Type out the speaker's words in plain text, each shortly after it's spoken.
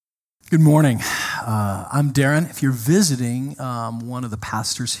Good morning. I'm Darren. If you're visiting, one of the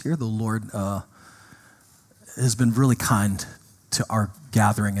pastors here, the Lord has been really kind to our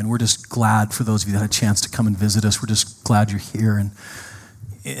gathering, and we're just glad for those of you that had a chance to come and visit us. We're just glad you're here. And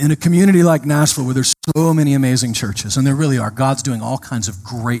in a community like Nashville, where there's so many amazing churches, and there really are, God's doing all kinds of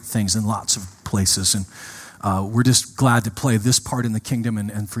great things in lots of places, and we're just glad to play this part in the kingdom,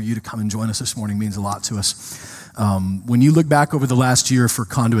 and for you to come and join us this morning means a lot to us. When you look back over the last year for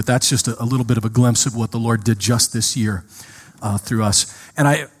Conduit, that's just a little bit of a glimpse of what the Lord did just this year through us. And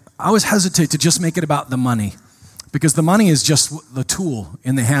I always hesitate to just make it about the money, because the money is just the tool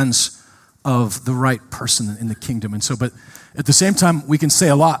in the hands of the right person in the kingdom. And so, but at the same time, we can say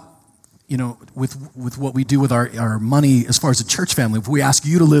a lot, with what we do with our money as far as a church family. If we ask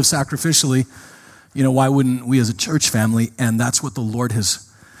you to live sacrificially, why wouldn't we as a church family? And that's what the Lord has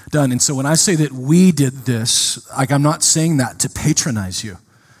done. And so when I say that we did this, I'm not saying that to patronize you.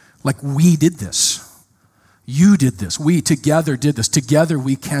 We did this. You did this. We together did this. Together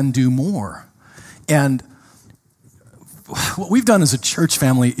we can do more. And what we've done as a church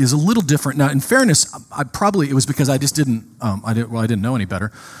family is a little different. Now, in fairness, it was because I just didn't know any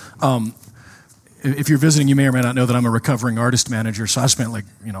better. If you're visiting, you may or may not know that I'm a recovering artist manager. So I spent a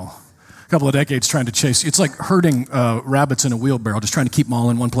couple of decades trying to chase. It's like herding rabbits in a wheelbarrow, just trying to keep them all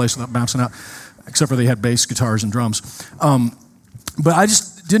in one place without bouncing out, except for they had bass guitars and drums. But I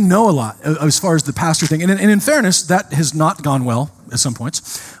just didn't know a lot as far as the pastor thing. And in fairness, that has not gone well at some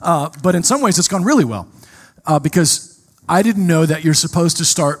points. But in some ways, it's gone really well because I didn't know that you're supposed to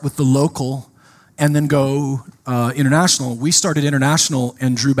start with the local and then go international. We started international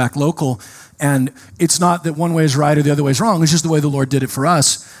and drew back local. And it's not that one way is right or the other way is wrong. It's just the way the Lord did it for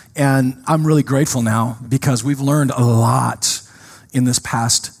us. And I'm really grateful now because we've learned a lot in this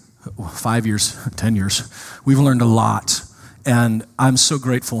past 5 years, 10 years. We've learned a lot. And I'm so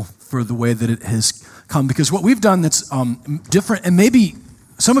grateful for the way that it has come, because what we've done that's different, and maybe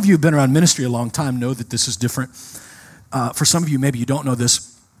some of you have been around ministry a long time know that this is different. For some of you, maybe you don't know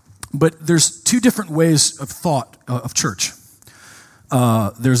this, but there's two different ways of thought of church.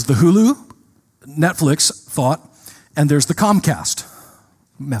 There's the Hulu, Netflix thought, and there's the Comcast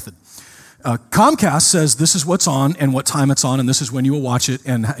method. Comcast says this is what's on and what time it's on, and this is when you will watch it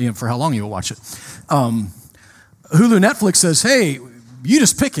and for how long you will watch it. Hulu, Netflix says, hey, you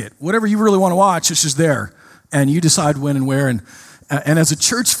just pick it. Whatever you really want to watch, it's just there, and you decide when and where. And as a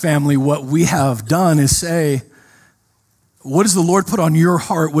church family, what we have done is say, what does the Lord put on your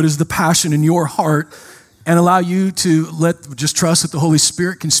heart? What is the passion in your heart? And allow you to just trust that the Holy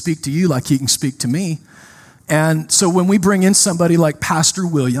Spirit can speak to you like he can speak to me. And so when we bring in somebody like Pastor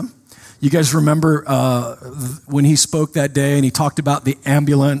William, you guys remember when he spoke that day and he talked about the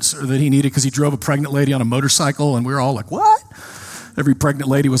ambulance that he needed because he drove a pregnant lady on a motorcycle, and we were all like, what? Every pregnant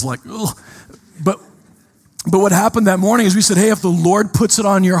lady was like, ugh. But what happened that morning is we said, hey, if the Lord puts it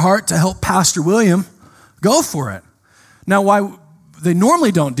on your heart to help Pastor William, go for it. Now, why they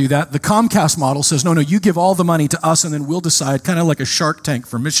normally don't do that, the Comcast model says, no, you give all the money to us and then we'll decide, kind of like a Shark Tank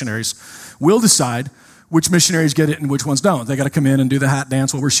for missionaries. We'll decide which missionaries get it and which ones don't. They got to come in and do the hat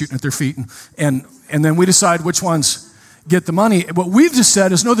dance while we're shooting at their feet. And then we decide which ones get the money. What we've just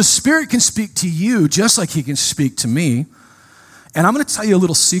said is, no, the Spirit can speak to you just like he can speak to me. And I'm going to tell you a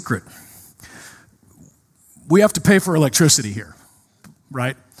little secret. We have to pay for electricity here,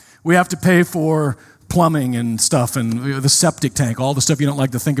 right? We have to pay for plumbing and stuff and the septic tank, all the stuff you don't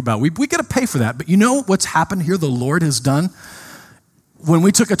like to think about. We got to pay for that. But you know what's happened here, the Lord has done? When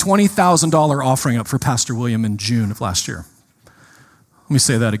we took a $20,000 offering up for Pastor William in June of last year. Let me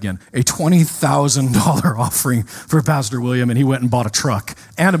say that again. A $20,000 offering for Pastor William, and he went and bought a truck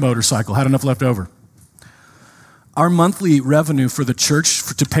and a motorcycle, had enough left over. Our monthly revenue for the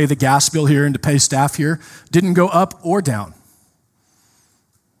church to pay the gas bill here and to pay staff here didn't go up or down.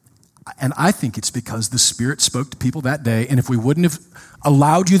 And I think it's because the Spirit spoke to people that day, and if we wouldn't have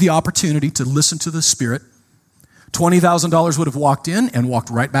allowed you the opportunity to listen to the Spirit, $20,000 would have walked in and walked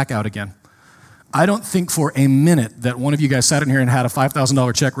right back out again. I don't think for a minute that one of you guys sat in here and had a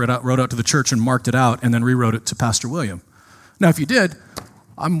 $5,000 check wrote out to the church and marked it out and then rewrote it to Pastor William. Now, if you did,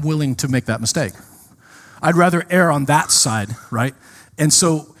 I'm willing to make that mistake. I'd rather err on that side, right? And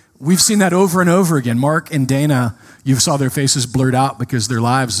so we've seen that over and over again. Mark and Dana, you saw their faces blurred out because their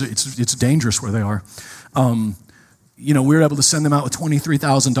lives, it's dangerous where they are. We were able to send them out with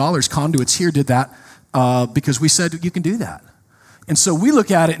 $23,000. Conduits here did that because we said, you can do that. And so we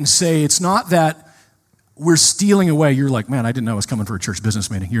look at it and say, it's not that we're stealing away. You're like, man, I didn't know I was coming for a church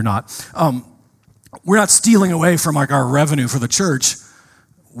business meeting. You're not. We're not stealing away from our revenue for the church.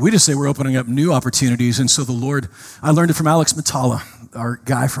 we just say we're opening up new opportunities. And so the Lord, I learned it from Alex Matala, our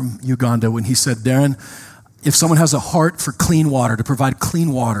guy from Uganda, when he said, Darren, if someone has a heart for clean water, to provide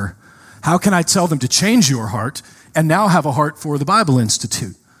clean water, how can I tell them to change your heart and now have a heart for the Bible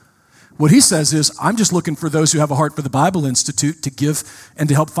Institute? What he says is, I'm just looking for those who have a heart for the Bible Institute to give and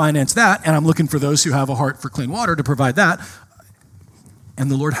to help finance that, and I'm looking for those who have a heart for clean water to provide that.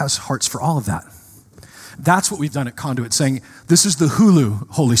 And the Lord has hearts for all of that. That's what we've done at Conduit, saying, this is the Hulu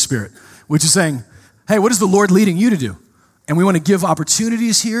Holy Spirit, which is saying, hey, what is the Lord leading you to do? And we want to give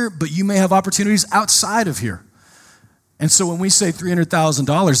opportunities here, but you may have opportunities outside of here. And so when we say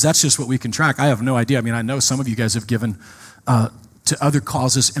 $300,000, that's just what we can track. I have no idea. I mean, I know some of you guys have given to other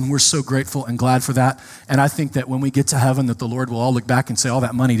causes, and we're so grateful and glad for that. And I think that when we get to heaven, that the Lord will all look back and say, all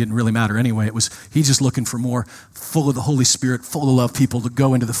that money didn't really matter anyway. He's just looking for more full of the Holy Spirit, full of love people to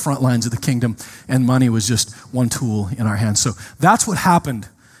go into the front lines of the kingdom, and money was just one tool in our hands. So that's what happened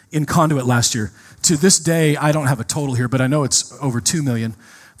in Conduit last year. To this day, I don't have a total here, but I know it's over 2 million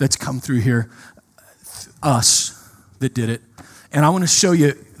that's come through here, us that did it. And I want to show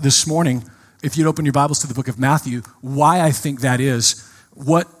you this morning, if you'd open your Bibles to the book of Matthew, why I think that is,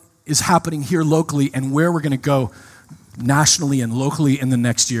 what is happening here locally, and where we're going to go nationally and locally in the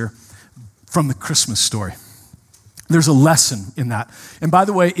next year from the Christmas story. There's a lesson in that. And by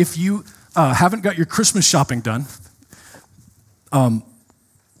the way, if you haven't got your Christmas shopping done,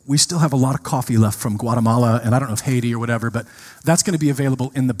 we still have a lot of coffee left from Guatemala, and I don't know if Haiti or whatever, but that's going to be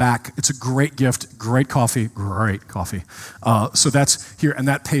available in the back. It's a great gift, great coffee. So that's here, and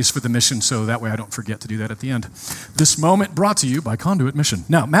that pays for the mission, so that way I don't forget to do that at the end. This moment brought to you by Conduit Mission.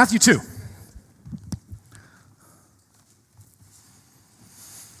 Now, Matthew 2.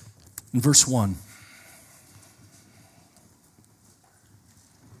 In verse 1.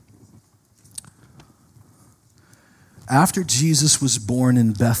 After Jesus was born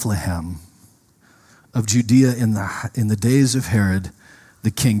in Bethlehem of Judea in the days of Herod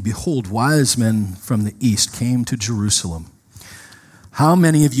the king, behold, wise men from the east came to Jerusalem. How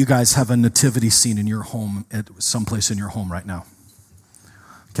many of you guys have a nativity scene in your home, at someplace in your home right now?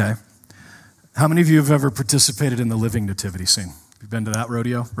 Okay. How many of you have ever participated in the living nativity scene? You've been to that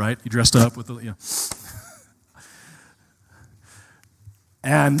rodeo, right? You dressed up with the,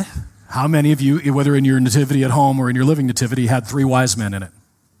 And how many of you, whether in your nativity at home or in your living nativity, had 3 wise men in it?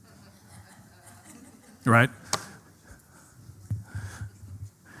 Right?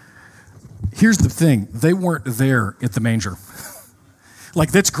 Here's the thing. They weren't there at the manger.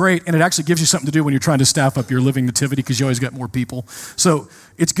 Like, that's great, and it actually gives you something to do when you're trying to staff up your living nativity, because you always got more people. So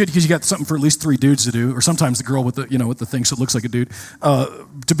it's good because you got something for at least 3 dudes to do, or sometimes the girl with the, with the thing so it looks like a dude,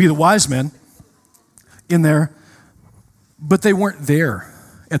 to be the wise men in there. But they weren't there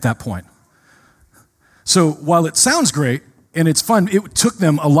at that point. So while it sounds great and it's fun, it took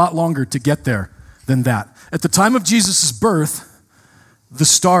them a lot longer to get there than that. At the time of Jesus' birth, the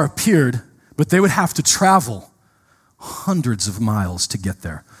star appeared, but they would have to travel hundreds of miles to get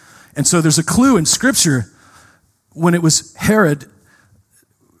there. And so there's a clue in Scripture when it was Herod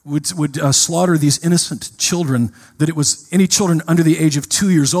would slaughter these innocent children, that it was any children under the age of 2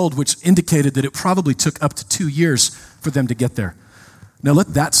 years old, which indicated that it probably took up to 2 years for them to get there. Now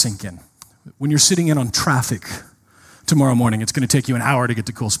let that sink in. When you're sitting in on traffic tomorrow morning, it's going to take you an hour to get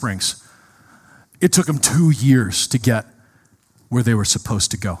to Cool Springs. It took them 2 years to get where they were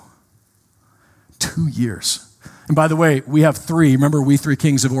supposed to go. 2 years. And by the way, we have 3. Remember, we 3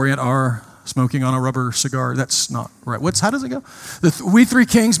 kings of Orient are smoking on a rubber cigar? That's not right. How does it go? We 3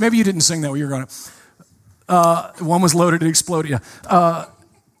 kings, maybe you didn't sing that when you were going to. One was loaded, it exploded. Yeah.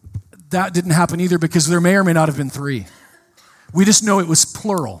 That didn't happen either, because there may or may not have been 3. We just know it was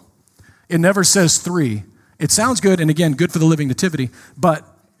plural. It never says 3. It sounds good, and again, good for the living nativity, but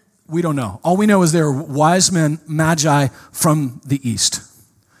we don't know. All we know is there are wise men, magi from the east.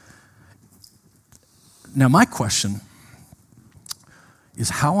 Now, my question is,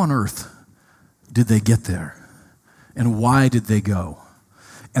 how on earth did they get there? And why did they go?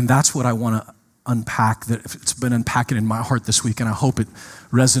 And that's what I want to unpack. That it's been unpacking in my heart this week, and I hope it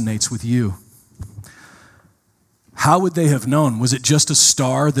resonates with you. How would they have known? Was it just a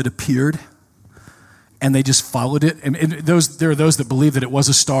star that appeared and they just followed it? And there are those that believe that it was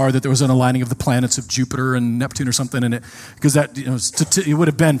a star, that there was an aligning of the planets of Jupiter and Neptune or something in it, because that it would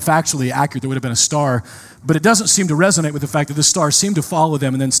have been factually accurate. There would have been a star, but it doesn't seem to resonate with the fact that the star seemed to follow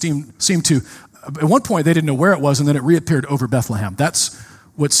them, and then seemed to. At one point, they didn't know where it was, and then it reappeared over Bethlehem. That's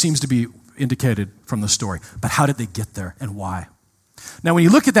what seems to be indicated from the story. But how did they get there, and why? Now, when you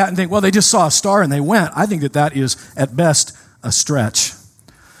look at that and think, well, they just saw a star and they went, I think that is, at best, a stretch.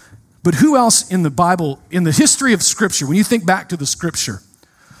 But who else in the Bible, in the history of Scripture, when you think back to the Scripture,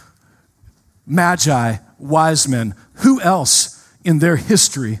 magi, wise men. Who else in their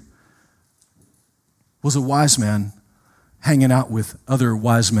history was a wise man hanging out with other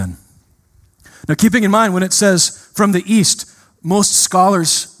wise men? Now, keeping in mind when it says from the east, most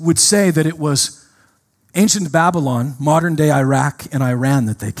scholars would say that it was ancient Babylon, modern day Iraq and Iran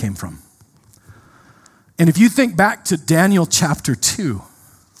that they came from. And if you think back to Daniel chapter 2,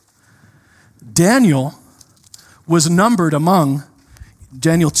 Daniel was numbered among,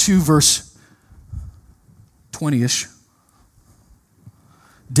 Daniel 2 verse 20-ish,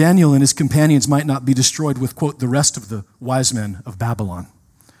 Daniel and his companions might not be destroyed with, quote, the rest of the wise men of Babylon.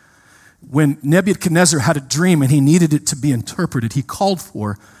 When Nebuchadnezzar had a dream and he needed it to be interpreted, he called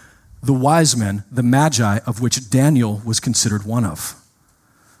for the wise men, the magi, of which Daniel was considered one of.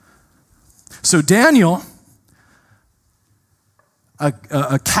 So Daniel,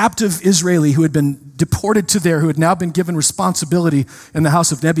 a captive Israeli who had been deported to there, who had now been given responsibility in the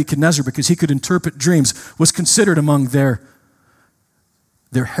house of Nebuchadnezzar because he could interpret dreams, was considered among their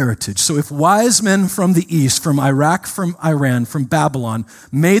heritage. So if wise men from the east, from Iraq, from Iran, from Babylon,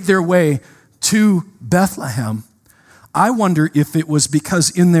 made their way to Bethlehem, I wonder if it was because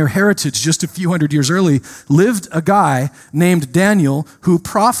in their heritage, just a few hundred years early, lived a guy named Daniel who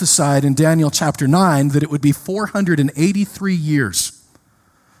prophesied in Daniel chapter 9 that it would be 483 years.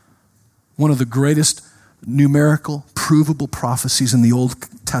 One of the greatest numerical, provable prophecies in the Old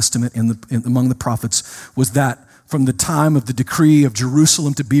Testament among the prophets was that from the time of the decree of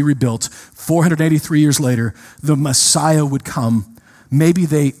Jerusalem to be rebuilt, 483 years later, the Messiah would come. Maybe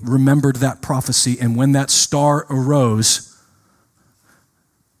they remembered that prophecy, and when that star arose,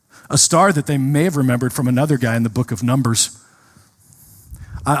 a star that they may have remembered from another guy in the book of Numbers.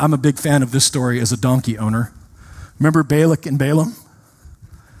 I'm a big fan of this story as a donkey owner. Remember Balak and Balaam?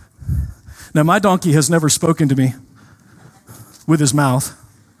 Now, my donkey has never spoken to me with his mouth.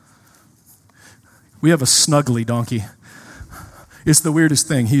 We have a snuggly donkey. It's the weirdest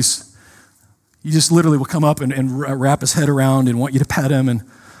thing. He just literally will come up and wrap his head around and want you to pet him, and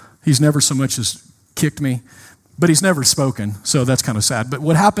he's never so much as kicked me, but he's never spoken, so that's kind of sad. But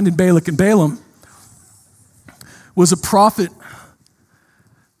what happened in Balak and Balaam was a prophet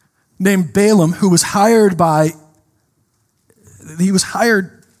named Balaam who was hired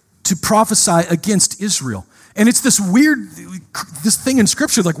to prophesy against Israel. And it's this thing in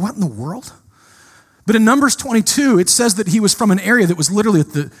Scripture, like, what in the world? But in Numbers 22, it says that he was from an area that was literally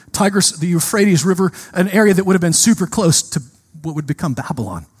at the Tigris, the Euphrates River, an area that would have been super close to what would become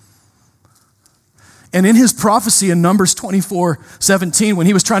Babylon. And in his prophecy in Numbers 24:17, when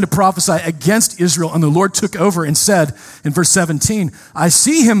he was trying to prophesy against Israel, and the Lord took over and said in verse 17, I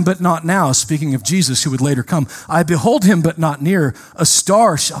see him, but not now, speaking of Jesus who would later come. I behold him, but not near. A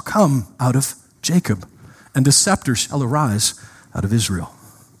star shall come out of Jacob, and a scepter shall arise out of Israel.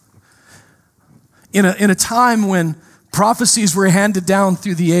 In a time when prophecies were handed down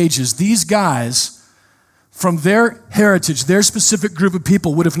through the ages, these guys, from their heritage, their specific group of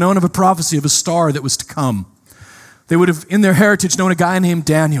people, would have known of a prophecy of a star that was to come. They would have, in their heritage, known a guy named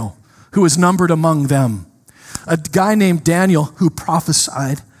Daniel, who was numbered among them. A guy named Daniel who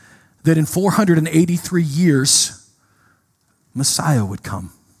prophesied that in 483 years, Messiah would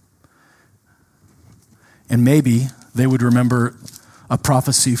come. And maybe they would remember a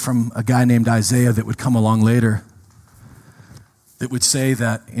prophecy from a guy named Isaiah that would come along later that would say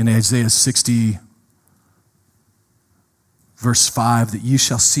that in Isaiah 60, verse 5, that you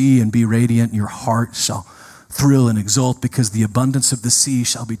shall see and be radiant, your heart shall thrill and exult because the abundance of the sea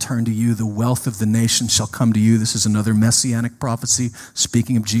shall be turned to you, the wealth of the nations shall come to you. This is another messianic prophecy,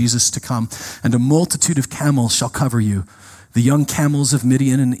 speaking of Jesus to come. And a multitude of camels shall cover you. The young camels of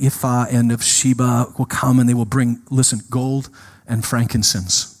Midian and Ephah and of Sheba will come, and they will bring, listen, gold and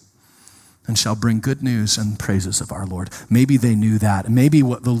frankincense, and shall bring good news and praises of our Lord. Maybe they knew that. And maybe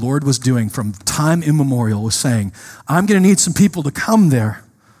what the Lord was doing from time immemorial was saying, I'm going to need some people to come there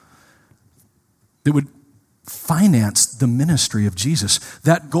that would finance the ministry of Jesus.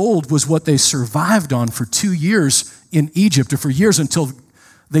 That gold was what they survived on for 2 years in Egypt, or for years until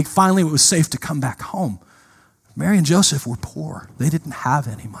they finally, it was safe to come back home. Mary and Joseph were poor. They didn't have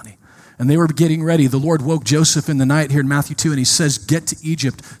any money. And they were getting ready. The Lord woke Joseph in the night here in Matthew 2, and he says, get to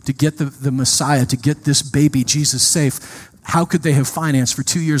Egypt to get the Messiah, to get this baby Jesus safe. How could they have financed for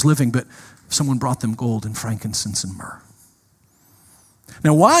 2 years living? But someone brought them gold and frankincense and myrrh.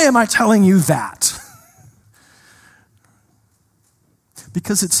 Now, why am I telling you that?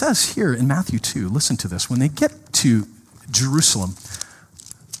 Because it says here in Matthew 2, listen to this, when they get to Jerusalem,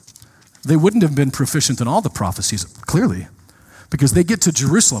 they wouldn't have been proficient in all the prophecies, clearly, because they get to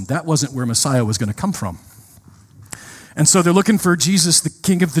Jerusalem. That wasn't where Messiah was going to come from. And so they're looking for Jesus, the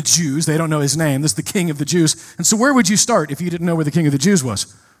King of the Jews. They don't know his name. This is the King of the Jews. And so where would you start if you didn't know where the King of the Jews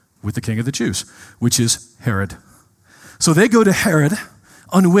was? With the King of the Jews, which is Herod. So they go to Herod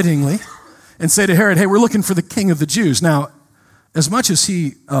unwittingly and say to Herod, hey, we're looking for the King of the Jews. Now, as much as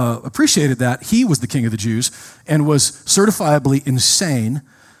he appreciated that, he was the King of the Jews and was certifiably insane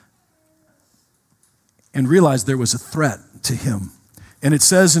and realized there was a threat to him. And it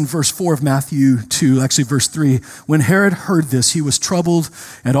says in verse 4 of Matthew 2, actually verse 3, when Herod heard this, he was troubled,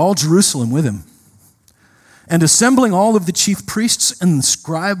 and all Jerusalem with him. And assembling all of the chief priests and the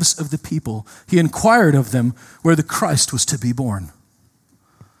scribes of the people, he inquired of them where the Christ was to be born.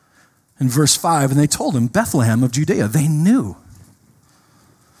 In verse 5, and they told him, Bethlehem of Judea. They knew.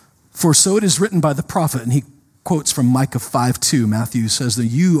 For so it is written by the prophet, and he quotes from Micah 5:2. Matthew says that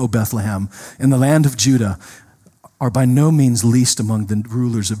you, O Bethlehem, in the land of Judah, are by no means least among the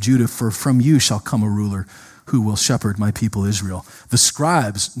rulers of Judah, for from you shall come a ruler who will shepherd my people Israel. The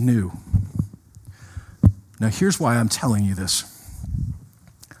scribes knew. Now here's why I'm telling you this.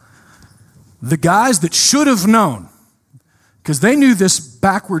 The guys that should have known, because they knew this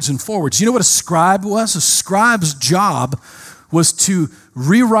backwards and forwards. You know what a scribe was? A scribe's job was to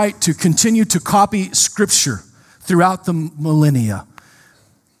rewrite, to continue to copy scripture throughout the millennia.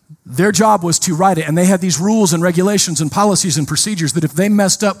 Their job was to write it, and they had these rules and regulations and policies and procedures that if they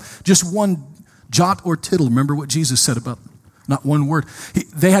messed up just one jot or tittle, remember what Jesus said about not one word,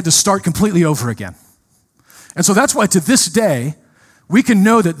 they had to start completely over again. And so that's why to this day, we can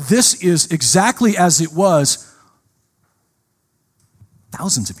know that this is exactly as it was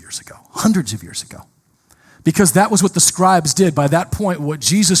thousands of years ago, hundreds of years ago. Because that was what the scribes did. By that point, what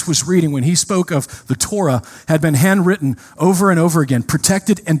Jesus was reading when he spoke of the Torah had been handwritten over and over again,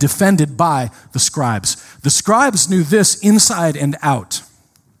 protected and defended by the scribes. The scribes knew this inside and out.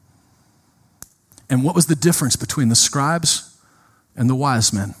 And what was the difference between the scribes and the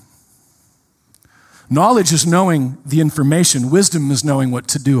wise men? Knowledge is knowing the information. Wisdom is knowing what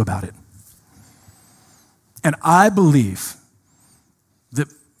to do about it. And I believe that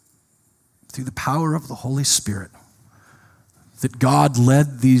through the power of the Holy Spirit, that God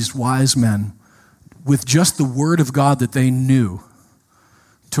led these wise men with just the word of God that they knew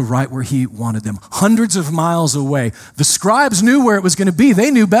to write where he wanted them. Hundreds of miles away. The scribes knew where it was going to be.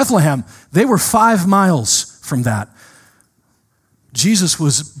 They knew Bethlehem. They were 5 miles from that. Jesus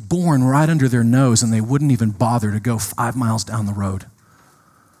was born right under their nose, and they wouldn't even bother to go 5 miles down the road.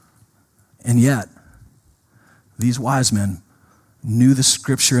 And yet, these wise men knew the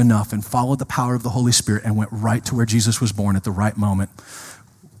scripture enough and followed the power of the Holy Spirit and went right to where Jesus was born at the right moment.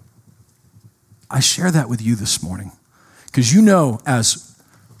 I share that with you this morning because you know, as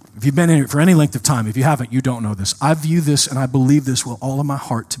if you've been in it for any length of time, if you haven't, you don't know this. I view this and I believe this with all of my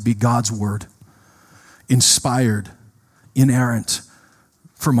heart to be God's word, inspired, inerrant,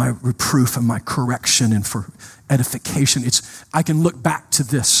 for my reproof and my correction and for edification. I can look back to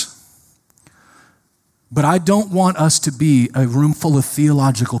this. But I don't want us to be a room full of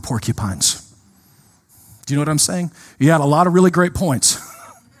theological porcupines. Do you know what I'm saying? You had a lot of really great points,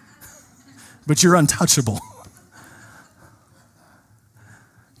 but you're untouchable.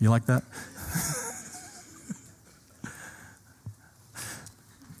 You like that?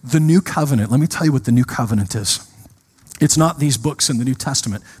 The new covenant, let me tell you what the new covenant is. It's not these books in the New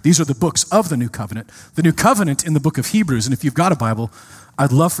Testament. These are the books of the new covenant. The new covenant in the book of Hebrews, and if you've got a Bible,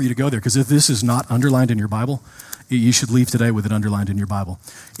 I'd love for you to go there, because if this is not underlined in your Bible, you should leave today with it underlined in your Bible.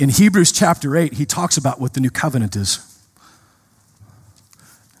 In Hebrews chapter 8, he talks about what the new covenant is.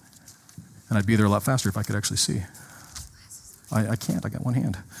 And I'd be there a lot faster if I could actually see. I can't, I got one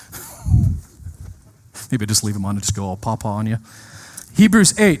hand. Maybe I just leave them on and just go all pawpaw on you.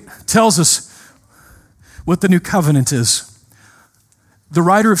 Hebrews 8 tells us what the new covenant is. The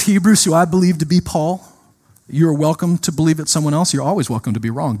writer of Hebrews, who I believe to be Paul, you're welcome to believe it's someone else. You're always welcome to be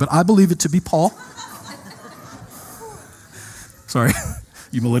wrong, but I believe it to be Paul. Sorry,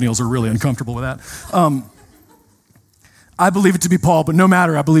 you millennials are really uncomfortable with that. I believe it to be Paul, but no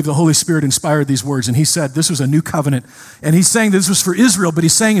matter, I believe the Holy Spirit inspired these words, and he said this was a new covenant, and he's saying this was for Israel, but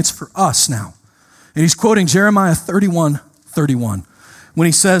he's saying it's for us now. And he's quoting Jeremiah 31:31. When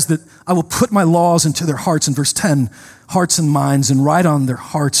he says that I will put my laws into their hearts, in verse 10, hearts and minds, and write on their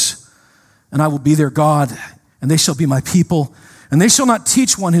hearts, and I will be their God, and they shall be my people, and they shall not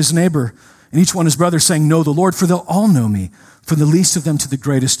teach one his neighbor, and each one his brother, saying, know the Lord, for they'll all know me, from the least of them to the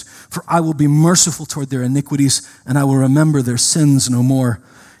greatest, for I will be merciful toward their iniquities, and I will remember their sins no more.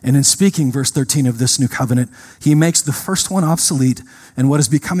 And in speaking, verse 13 of this new covenant, he makes the first one obsolete, and what is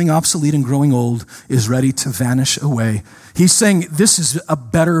becoming obsolete and growing old is ready to vanish away. He's saying this is a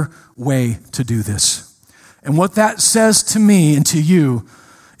better way to do this. And what that says to me and to you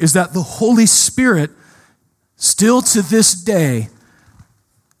is that the Holy Spirit still to this day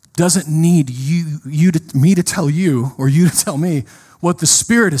doesn't need me to tell you or you to tell me what the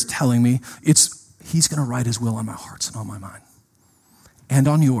Spirit is telling me. He's going to write his will on my heart and on my mind and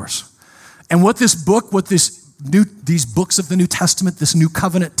on yours. And what this book, these books of the New Testament, this new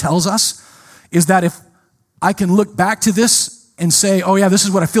covenant tells us is that if I can look back to this and say, oh yeah, this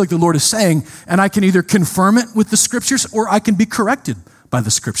is what I feel like the Lord is saying, and I can either confirm it with the scriptures or I can be corrected by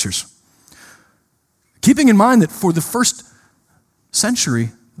the scriptures. Keeping in mind that for the first century,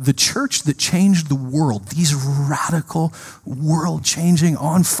 the church that changed the world, these radical, world-changing,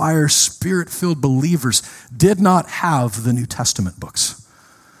 on-fire, spirit-filled believers did not have the New Testament books.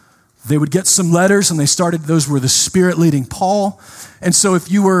 They would get some letters, and those were the Spirit leading Paul. And so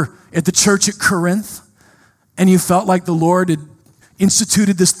if you were at the church at Corinth, and you felt like the Lord had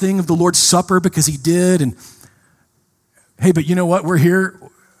instituted this thing of the Lord's Supper because he did, and hey, but you know what? We're here.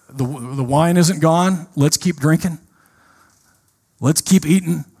 The wine isn't gone. Let's keep drinking. Let's keep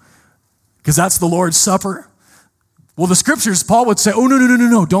eating because that's the Lord's Supper. Well, the scriptures, Paul would say, oh,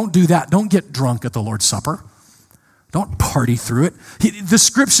 no, don't do that. Don't get drunk at the Lord's Supper. Don't party through it. The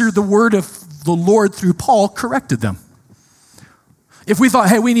scripture, the word of the Lord through Paul corrected them. If we thought,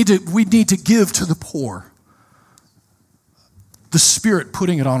 hey, we need to give to the poor, the Spirit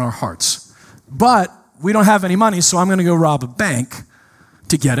putting it on our hearts. But we don't have any money, so I'm going to go rob a bank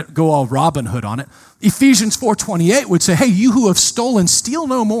to get it, go all Robin Hood on it. Ephesians 4:28 would say, hey, you who have stolen, steal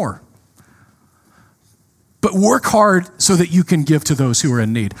no more. But work hard so that you can give to those who are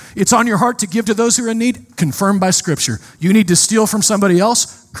in need. It's on your heart to give to those who are in need, confirmed by Scripture. You need to steal from somebody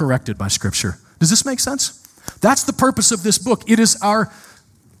else, corrected by Scripture. Does this make sense? That's the purpose of this book. It is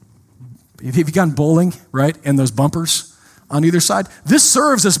if you've gone bowling, right, and those bumpers on either side, this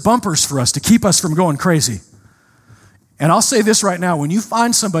serves as bumpers for us to keep us from going crazy. And I'll say this right now, when you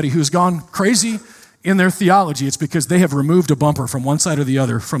find somebody who's gone crazy in their theology, it's because they have removed a bumper from one side or the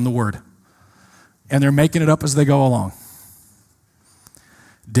other from the Word. And they're making it up as they go along.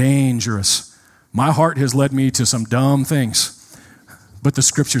 Dangerous. My heart has led me to some dumb things, but the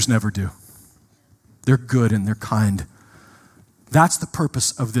scriptures never do. They're good and they're kind. That's the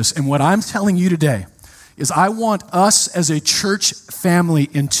purpose of this. And what I'm telling you today is I want us as a church family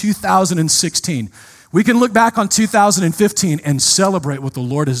in 2016, we can look back on 2015 and celebrate what the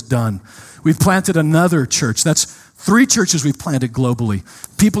Lord has done. We've planted another church. That's 3 churches we've planted globally.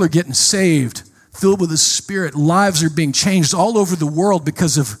 People are getting saved, filled with the Spirit. Lives are being changed all over the world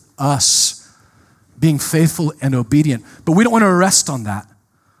because of us being faithful and obedient. But we don't want to rest on that.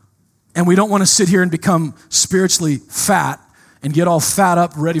 And we don't want to sit here and become spiritually fat and get all fat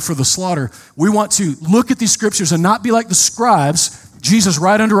up, ready for the slaughter. We want to look at these scriptures and not be like the scribes, Jesus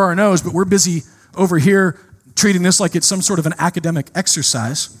right under our nose, but we're busy over here treating this like it's some sort of an academic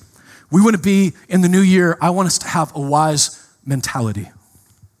exercise. We want to be, in the new year, I want us to have a wise mentality.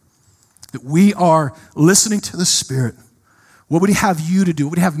 That we are listening to the Spirit. What would he have you to do?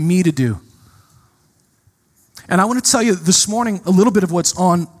 What would he have me to do? And I want to tell you this morning a little bit of what's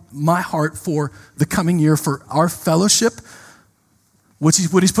on my heart for the coming year for our fellowship. What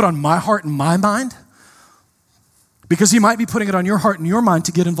he's put on my heart and my mind. Because he might be putting it on your heart and your mind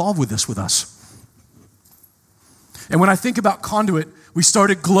to get involved with this with us. And when I think about Conduit, we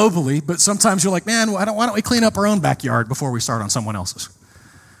started globally, but sometimes you're like, man, why don't we clean up our own backyard before we start on someone else's?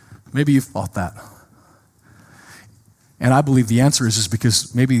 Maybe you've thought that. And I believe the answer is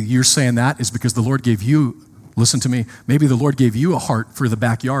because maybe you're saying that is because the Lord gave you, listen to me, maybe the Lord gave you a heart for the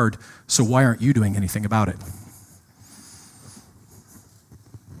backyard, so why aren't you doing anything about it?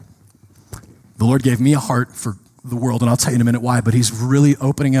 The Lord gave me a heart for the world, and I'll tell you in a minute why, but he's really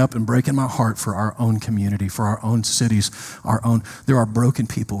opening up and breaking my heart for our own community, for our own cities, there are broken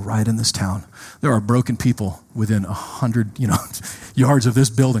people right in this town. There are broken people within 100, yards of this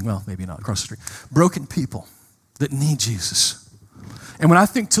building. Well, maybe not across the street. Broken people that need Jesus. And when I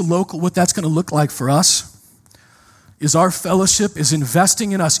think to local, what that's going to look like for us is our fellowship is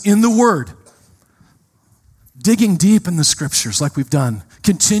investing in us in the Word, digging deep in the Scriptures like we've done.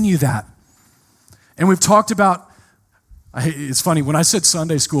 Continue that. And we've talked about, it's funny, when I said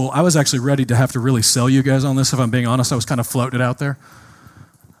Sunday school, I was actually ready to have to really sell you guys on this, if I'm being honest. I was kind of floating it out there.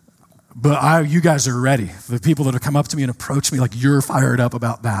 But you guys are ready. The people that have come up to me and approached me like, you're fired up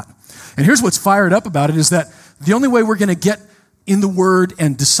about that. And here's what's fired up about it is that the only way we're going to get in the Word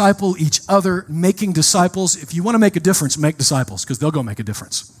and disciple each other, making disciples, if you want to make a difference, make disciples, because they'll go make a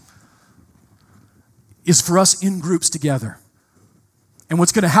difference, is for us in groups together. And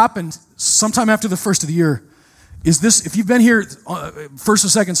what's going to happen sometime after the first of the year is this, if you've been here first or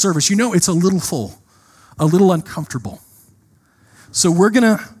second service, you know it's a little full. a little uncomfortable. So we're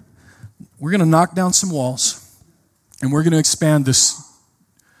gonna knock down some walls, and we're gonna expand this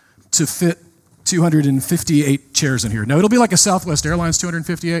to fit 258 chairs in here. Now, it'll be like a Southwest Airlines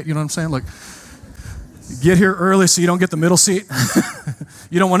 258, you know what I'm saying? Like, get here early so you don't get the middle seat.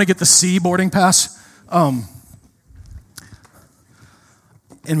 You don't want to get the C boarding pass. And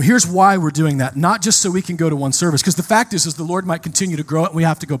here's why we're doing that. Not just so we can go to one service, because the fact is the Lord might continue to grow it and we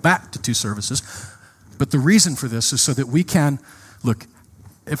have to go back to 2 services. But the reason for this is so that we can, look,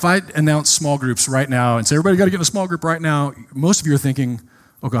 if I announce small groups right now and say, everybody got to get in a small group right now, most of you are thinking,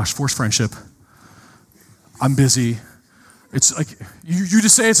 oh gosh, forced friendship. I'm busy. It's like, you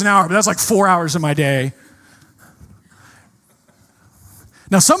just say it's an hour, but that's like 4 hours of my day.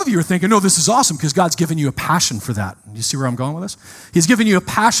 Now, some of you are thinking, no, this is awesome because God's given you a passion for that. You see where I'm going with this? He's given you a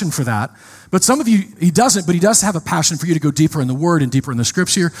passion for that. But some of you, he doesn't, but he does have a passion for you to go deeper in the Word and deeper in the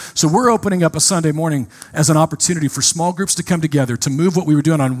Scripture. So we're opening up a Sunday morning as an opportunity for small groups to come together, to move what we were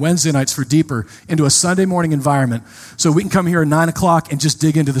doing on Wednesday nights for deeper into a Sunday morning environment so we can come here at 9 o'clock and just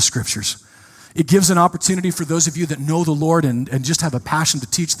dig into the Scriptures. It gives an opportunity for those of you that know the Lord and just have a passion to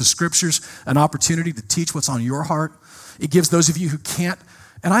teach the Scriptures, an opportunity to teach what's on your heart. It gives those of you who can't.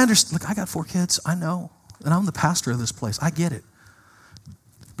 And I understand, look, I got 4 kids, I know, and I'm the pastor of this place, I get it.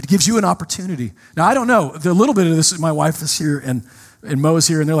 But it gives you an opportunity. Now, I don't know, the little bit of this, my wife is here, and Mo is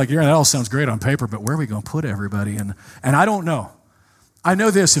here, and they're like, yeah, that all sounds great on paper, but where are we going to put everybody? And I don't know. I know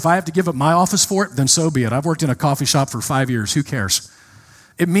this, if I have to give up my office for it, then so be it. I've worked in a coffee shop for 5 years, who cares?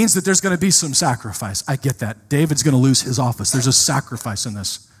 It means that there's going to be some sacrifice. I get that. David's going to lose his office. There's a sacrifice in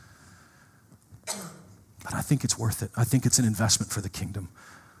this. But I think it's worth it. I think it's an investment for the kingdom.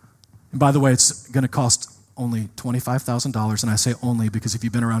 And by the way, it's going to cost only $25,000, and I say only because if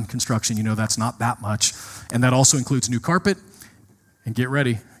you've been around construction, you know that's not that much. And that also includes new carpet, and get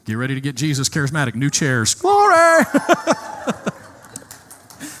ready to get Jesus charismatic, new chairs. Glory!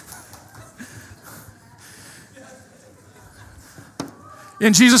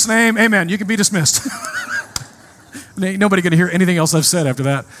 In Jesus' name, amen. You can be dismissed. Ain't nobody going to hear anything else I've said after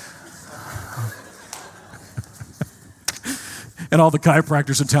that. And all the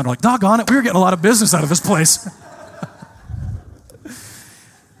chiropractors in town are like, doggone it, we were getting a lot of business out of this place.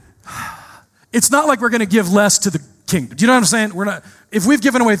 It's not like we're going to give less to the kingdom. Do you know what I'm saying? We're not. If we've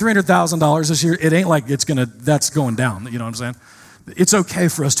given away $300,000 this year, it ain't like that's going down. You know what I'm saying? It's okay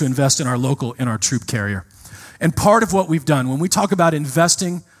for us to invest in our troop carrier. And part of what we've done, when we talk about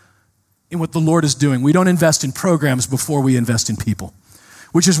investing in what the Lord is doing, we don't invest in programs before we invest in people,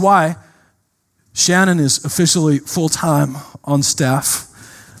 which is why Shannon is officially full-time on staff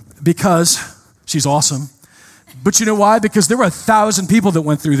because she's awesome. But you know why? Because there were 1,000 people that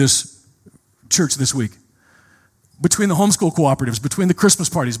went through this church this week. Between the homeschool cooperatives, between the Christmas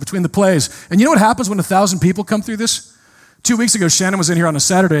parties, between the plays. And you know what happens when 1,000 people come through this? 2 weeks ago, Shannon was in here on a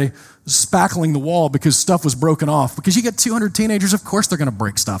Saturday spackling the wall because stuff was broken off. Because you get 200 teenagers, of course they're going to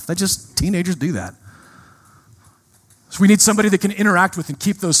break stuff. Teenagers do that. So we need somebody that can interact with and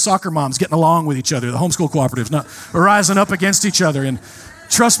keep those soccer moms getting along with each other, the homeschool cooperatives, not rising up against each other. And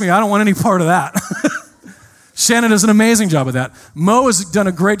trust me, I don't want any part of that. Shannon does an amazing job of that. Mo has done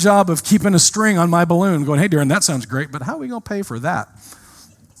a great job of keeping a string on my balloon, going, hey, Darren, that sounds great, but how are we going to pay for that?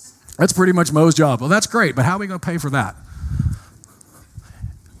 That's pretty much Mo's job. Well, that's great, but how are we going to pay for that?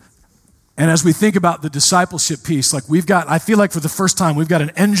 And as we think about the discipleship piece, I feel like for the first time, we've got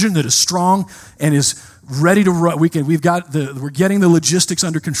an engine that is strong and is ready to run. We're getting the logistics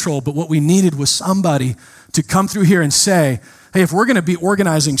under control, but what we needed was somebody to come through here and say, hey, if we're going to be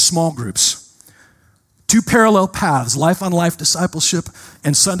organizing small groups, 2 parallel paths, life on life discipleship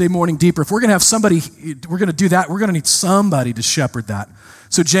and Sunday morning deeper, if we're going to have somebody, we're going to do that, we're going to need somebody to shepherd that.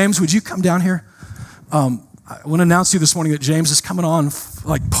 So James, would you come down here? I want to announce to you this morning that James is coming on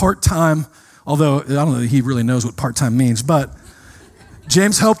part-time, although I don't know that he really knows what part-time means, but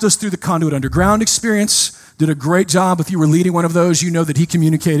James helped us through the Conduit Underground experience, did a great job. If you were leading one of those, you know that he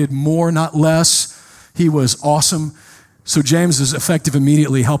communicated more, not less. He was awesome. So James is effective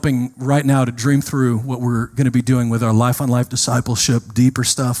immediately helping right now to dream through what we're going to be doing with our life on life discipleship, deeper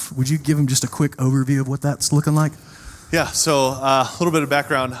stuff. Would you give him just a quick overview of what that's looking like? Yeah, so a little bit of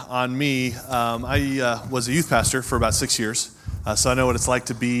background on me. I was a youth pastor for about 6 years, so I know what it's like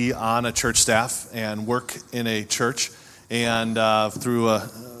to be on a church staff and work in a church. And through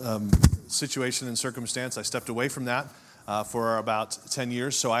a situation and circumstance, I stepped away from that for about 10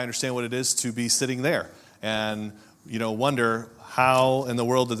 years, so I understand what it is to be sitting there and wonder how in the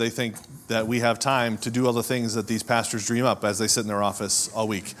world do they think that we have time to do all the things that these pastors dream up as they sit in their office all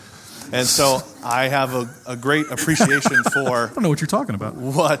week. And so I have a great appreciation for... I don't know what you're talking about.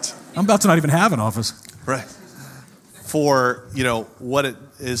 What? I'm about to not even have an office. Right. For, what it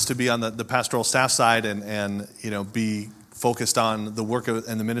is to be on the pastoral staff side and be focused on the work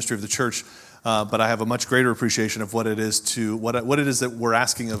and the ministry of the church. But I have a much greater appreciation of what it is what it is that we're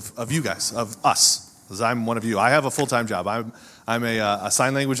asking of you guys, of us, because I'm one of you. I have a full-time job. I'm a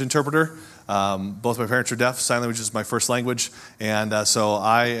sign language interpreter. Both my parents are deaf. Sign language is my first language. And so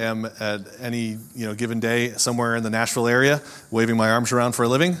I am at any given day somewhere in the Nashville area waving my arms around for a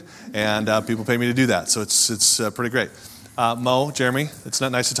living, and people pay me to do that. So it's pretty great. Mo, Jeremy, it's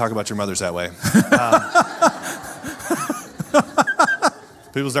not nice to talk about your mothers that way.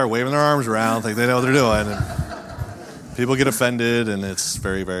 People start waving their arms around, think they know what they're doing, and people get offended, and it's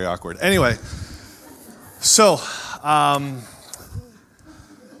very, very awkward. Anyway, so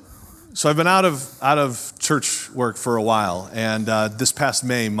I've been out of church work for a while, and this past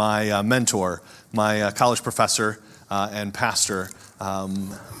May, my mentor, my college professor and pastor,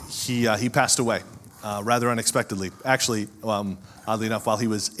 he passed away rather unexpectedly. Actually, oddly enough, while he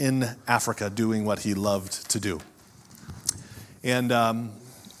was in Africa doing what he loved to do. And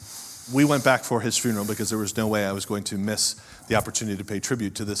we went back for his funeral because there was no way I was going to miss the opportunity to pay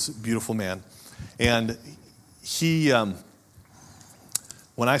tribute to this beautiful man. And he...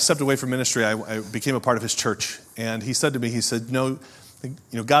 When I stepped away from ministry, I became a part of his church. And he said to me, no,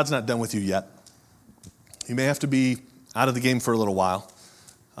 God's not done with you yet. You may have to be out of the game for a little while,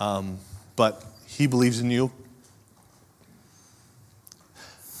 but he believes in you,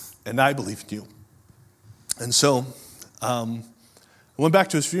 and I believe in you. And so I went back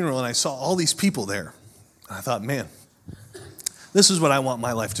to his funeral, and I saw all these people there. And I thought, man, this is what I want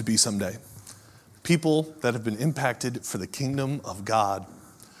my life to be someday. People that have been impacted for the kingdom of God,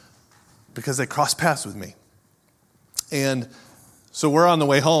 because they crossed paths with me. And so we're on the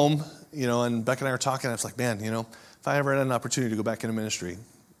way home, and Beck and I were talking. I was like, man, if I ever had an opportunity to go back into ministry,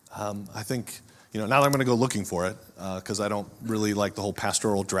 I think, now that I'm going to go looking for it, because I don't really like the whole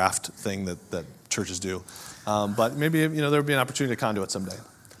pastoral draft thing that churches do. But maybe, there would be an opportunity to Conduit someday.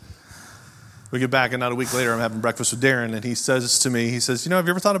 We get back, and not a week later, I'm having breakfast with Darren, and he says to me, have you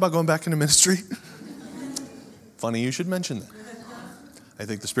ever thought about going back into ministry? Funny you should mention that. I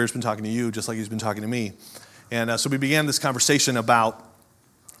think the Spirit's been talking to you just like he's been talking to me. And so we began this conversation about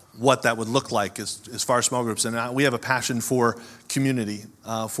what that would look like as far as small groups. And we have a passion for community,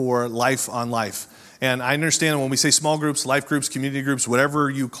 for life on life. And I understand when we say small groups, life groups, community groups, whatever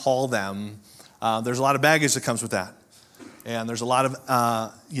you call them, there's a lot of baggage that comes with that. And there's a lot of,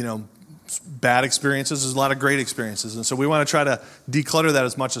 bad experiences. There's a lot of great experiences. And so we want to try to declutter that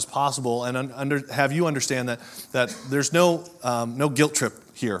as much as possible and have you understand that there's no guilt trip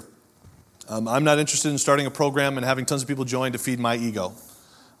here. I'm not interested in starting a program and having tons of people join to feed my ego.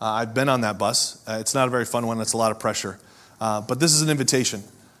 I've been on that bus. It's not a very fun one. It's a lot of pressure. But this is an invitation.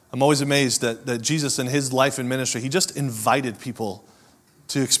 I'm always amazed that Jesus in his life and ministry, he just invited people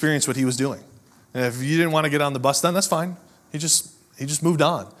to experience what he was doing. And if you didn't want to get on the bus then, that's fine. He just moved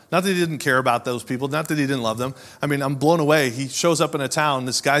on. Not that he didn't care about those people, not that he didn't love them. I mean, I'm blown away. He shows up in a town.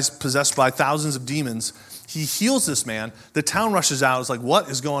 This guy's possessed by thousands of demons. He heals this man. The town rushes out. It's like, what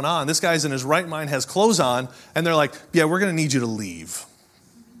is going on? This guy's in his right mind, has clothes on, and they're like, yeah, we're going to need you to leave.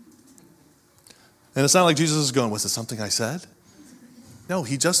 And it's not like Jesus is going, was it something I said? No,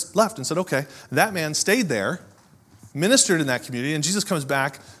 he just left and said, okay. That man stayed there, ministered in that community, and Jesus comes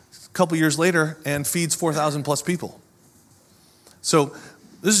back a couple years later and feeds 4,000 plus people. So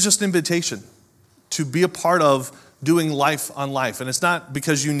this is just an invitation to be a part of doing life on life. And it's not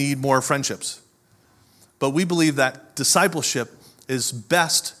because you need more friendships. But we believe that discipleship is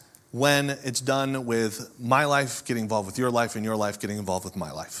best when it's done with my life getting involved with your life and your life getting involved with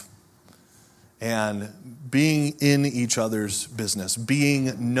my life. And being in each other's business.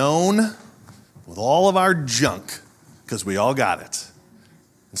 Being known with all of our junk, because we all got it.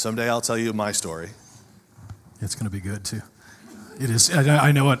 And someday I'll tell you my story. It's going to be good, too. It is.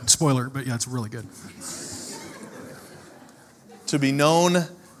 I know it. Spoiler, but yeah, it's really good. To be known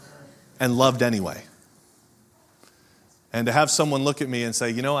and loved anyway. And to have someone look at me and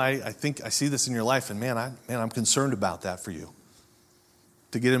say, I think I see this in your life, and I'm concerned about that for you.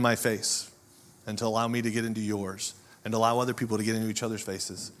 To get in my face and to allow me to get into yours and to allow other people to get into each other's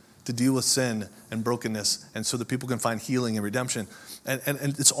faces. To deal with sin and brokenness and so that people can find healing and redemption. And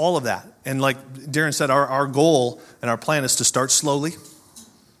it's all of that. And like Darren said, our goal and our plan is to start slowly.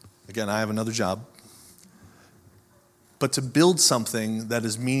 Again, I have another job. But to build something that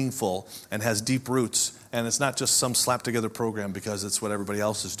is meaningful and has deep roots. And it's not just some slap together program because it's what everybody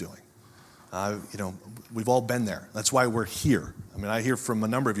else is doing. We've all been there. That's why we're here. I mean, I hear from a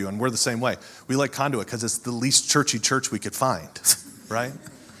number of you, and we're the same way. We like Conduit because it's the least churchy church we could find, right?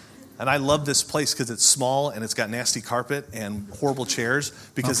 And I love this place because it's small and it's got nasty carpet and horrible chairs.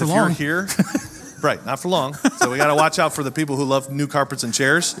 Because Not if for you're long. here, right, not for long. So we got to watch out for the people who love new carpets and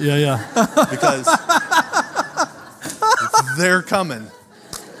chairs. Yeah. Because they're coming.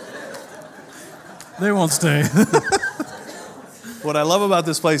 They won't stay. What I love about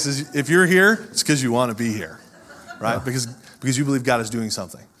this place is if you're here, it's because you want to be here, right? Yeah. Because you believe God is doing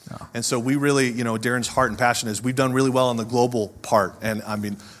something. Yeah. And so we really, Darren's heart and passion is we've done really well on the global part. And I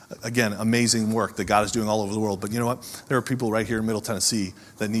mean, again, amazing work that God is doing all over the world. But you know what? There are people right here in Middle Tennessee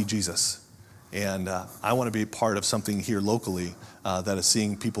that need Jesus. And I want to be part of something here locally that is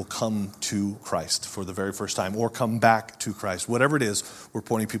seeing people come to Christ for the very first time or come back to Christ. Whatever it is, we're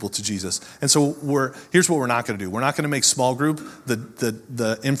pointing people to Jesus. And so here's what we're not going to do. We're not going to make small group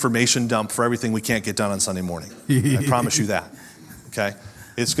the information dump for everything we can't get done on Sunday morning. I promise you that. Okay?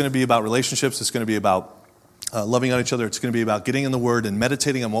 It's going to be about relationships. It's going to be about loving on each other. It's going to be about getting in the Word and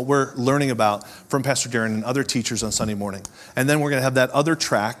meditating on what we're learning about from Pastor Darren and other teachers on Sunday morning. And then we're going to have that other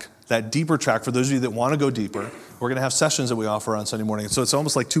track, that deeper track for those of you that want to go deeper. We're going to have sessions that we offer on Sunday morning. So it's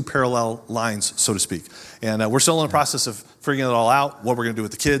almost like two parallel lines, so to speak. And we're still in the process of figuring it all out, what we're going to do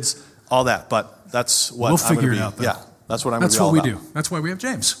with the kids, all that. But that's what we'll figure it out, though. Yeah, that's what I'm going to be That's all what we about. do. That's why we have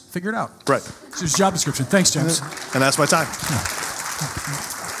James. Figure it out. Right. It's his job description. Thanks, James. And that's my time.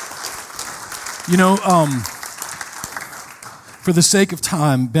 For the sake of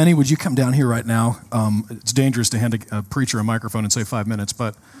time, Benny, would you come down here right now? It's dangerous to hand a preacher a microphone and say 5 minutes,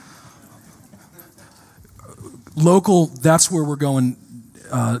 but local, that's where we're going,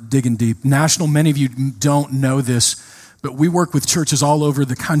 digging deep. National, many of you don't know this, but we work with churches all over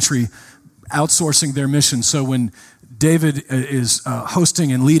the country outsourcing their mission. So when David is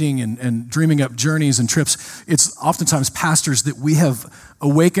hosting and leading and dreaming up journeys and trips, it's oftentimes pastors that we have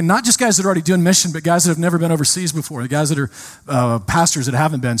awakened, not just guys that are already doing mission, but guys that have never been overseas before, the guys that are pastors that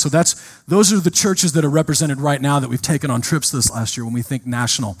haven't been. So those are the churches that are represented right now that we've taken on trips this last year when we think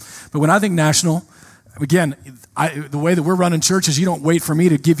national. But when I think national, again, the way that we're running churches, you don't wait for me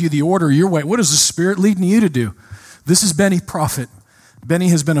to give you the order. You're waiting. What is the Spirit leading you to do? This is Benny Prophet. Benny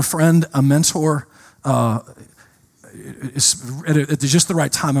has been a friend, a mentor, at just the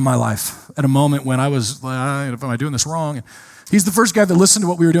right time in my life, at a moment when I was, am I doing this wrong? He's the first guy that listened to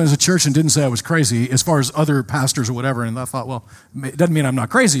what we were doing as a church and didn't say I was crazy as far as other pastors or whatever. And I thought, well, it doesn't mean I'm not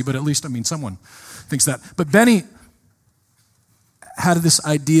crazy, but at least, someone thinks that. But Benny had this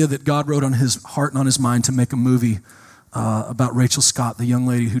idea that God wrote on his heart and on his mind to make a movie about Rachel Scott, the young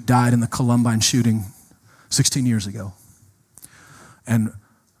lady who died in the Columbine shooting 16 years ago. And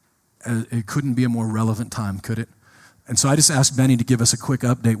it couldn't be a more relevant time, could it? And so I just asked Benny to give us a quick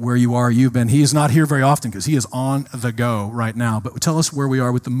update where you are. You've been, he is not here very often because he is on the go right now. But tell us where we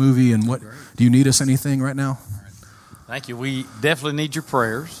are with the movie and what, do you need us anything right now? Thank you. We definitely need your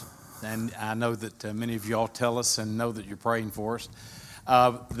prayers. And I know that many of y'all tell us and know that you're praying for us.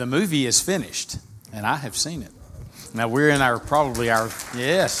 The movie is finished, and I have seen it. Now, we're in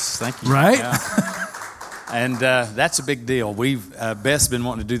yes, thank you. Right? And that's a big deal. Beth's been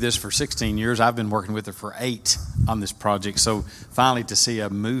wanting to do this for 16 years. I've been working with her for 8 on this project. So finally to see a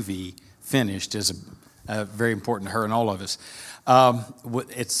movie finished is very important to her and all of us.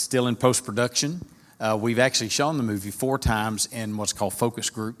 It's still in post-production. We've actually shown the movie 4 times in what's called focus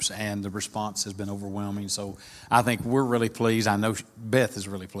groups, and the response has been overwhelming. So I think we're really pleased. I know Beth is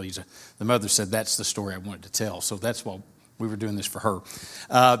really pleased. The mother said that's the story I wanted to tell. So that's why we were doing this for her.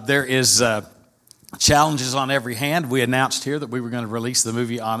 There is challenges on every hand. We announced here that we were going to release the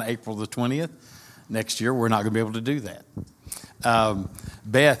movie on April the 20th. Next year, we're not going to be able to do that.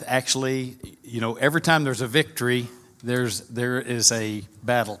 Beth, actually, every time there's a victory, there is a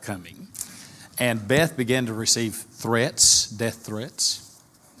battle coming. And Beth began to receive threats, death threats,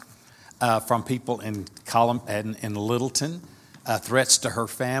 from people in Littleton, threats to her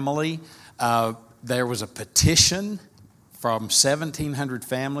family. There was a petition from 1,700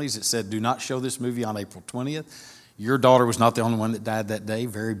 families that said, do not show this movie on April 20th. Your daughter was not the only one that died that day,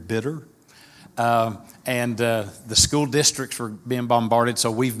 very bitter. And the school districts were being bombarded, so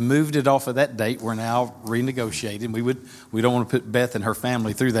we've moved it off of that date. We're now renegotiating. We don't want to put Beth and her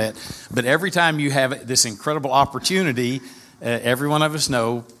family through that. But every time you have this incredible opportunity, every one of us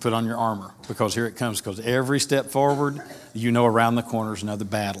know, put on your armor, because here it comes. Because every step forward, around the corner is another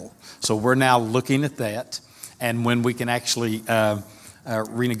battle. So we're now looking at that. And when we can actually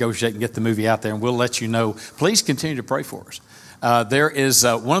renegotiate and get the movie out there, and we'll let you know. Please continue to pray for us. There is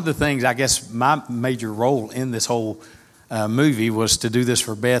one of the things, I guess, my major role in this whole movie was to do this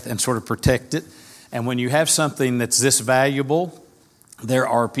for Beth and sort of protect it. And when you have something that's this valuable, there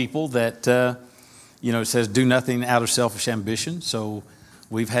are people that, it says do nothing out of selfish ambition. So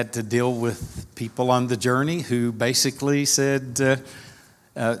we've had to deal with people on the journey who basically said,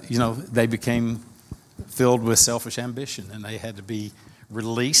 they became filled with selfish ambition and they had to be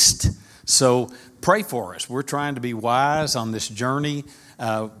released. So pray for us. We're trying to be wise on this journey.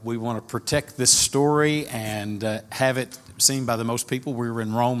 We want to protect this story and have it seen by the most people. We were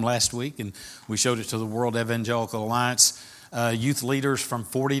in Rome last week and we showed it to the World Evangelical Alliance youth leaders from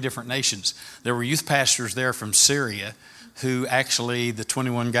 40 different nations. There were youth pastors there from Syria who actually, the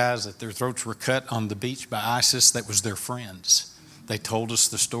 21 guys that their throats were cut on the beach by ISIS, that was their friends. They told us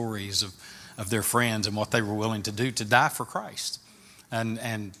the stories of their friends and what they were willing to do to die for Christ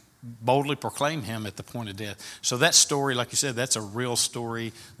and boldly proclaim him at the point of death. So that story, like you said, that's a real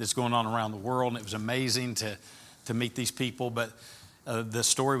story that's going on around the world, and it was amazing to meet these people. But the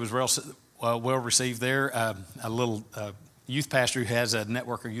story was well received there. A little youth pastor who has a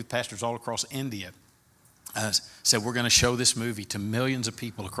network of youth pastors all across India said, we're going to show this movie to millions of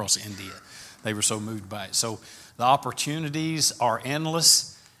people across India. They were so moved by it. So the opportunities are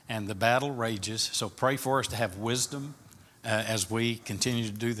endless and the battle rages. So pray for us to have wisdom as we continue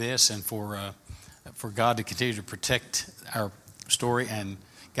to do this, and for God to continue to protect our story and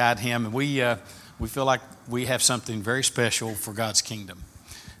guide him. And we feel like we have something very special for God's kingdom.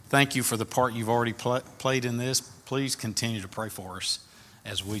 Thank you for the part you've already played in this. Please continue to pray for us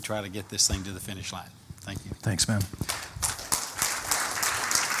as we try to get this thing to the finish line. Thank you. Thanks, man.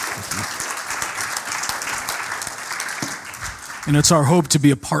 And it's our hope to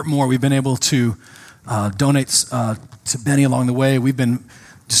be a part more. We've been able to donate to Benny along the way. We've been,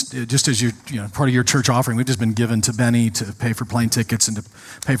 just as part of your church offering, we've just been given to Benny to pay for plane tickets and to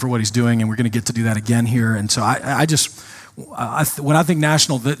pay for what he's doing, and we're going to get to do that again here. And so when I think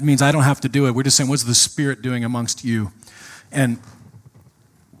national, that means I don't have to do it. We're just saying, what's the Spirit doing amongst you? And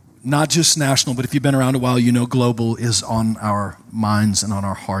not just national, but if you've been around a while, you know global is on our minds and on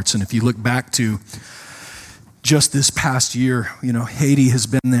our hearts. And if you look back to just this past year, Haiti has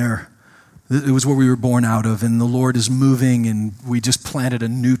been there. It was where we were born out of, and the Lord is moving, and we just planted a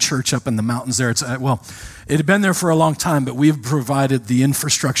new church up in the mountains there. It had been there for a long time, but we've provided the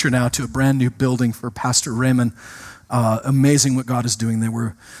infrastructure now to a brand new building for Pastor Raymond. Amazing what God is doing there.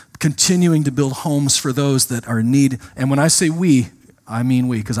 We're continuing to build homes for those that are in need. And when I say we, I mean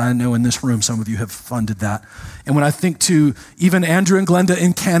we, because I know in this room some of you have funded that. And when I think to even Andrew and Glenda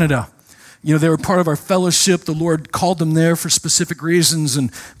in Canada, they were part of our fellowship. The Lord called them there for specific reasons,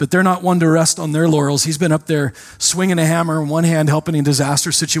 but they're not one to rest on their laurels. He's been up there swinging a hammer in one hand, helping in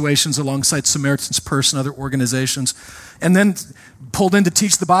disaster situations alongside Samaritan's Purse and other organizations, and then pulled in to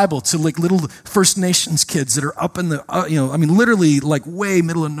teach the Bible to little First Nations kids that are up in the, literally way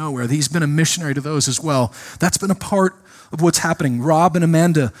middle of nowhere. He's been a missionary to those as well. That's been a part of what's happening. Rob and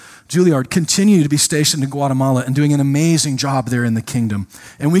Amanda Juilliard continue to be stationed in Guatemala and doing an amazing job there in the kingdom.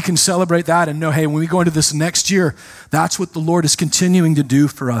 And we can celebrate that and know, hey, when we go into this next year, that's what the Lord is continuing to do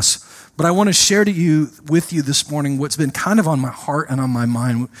for us. But I want to share with you this morning what's been kind of on my heart and on my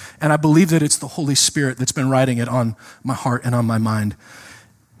mind. And I believe that it's the Holy Spirit that's been writing it on my heart and on my mind.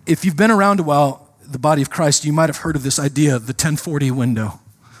 If you've been around a while, the body of Christ, you might have heard of this idea of the 1040 window.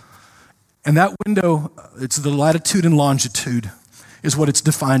 And that window, it's the latitude and longitude, is what it's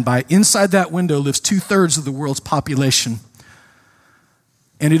defined by. Inside that window lives 2/3 of the world's population.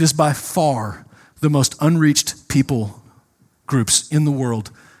 And it is by far the most unreached people groups in the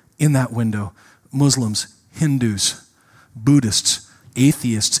world in that window. Muslims, Hindus, Buddhists,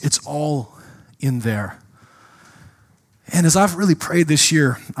 atheists, it's all in there. And as I've really prayed this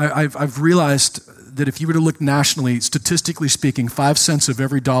year, I've realized that if you were to look nationally, statistically speaking, 5 cents of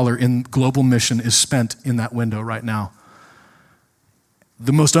every dollar in global mission is spent in that window right now.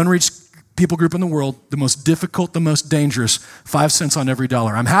 The most unreached people group in the world, the most difficult, the most dangerous, 5 cents on every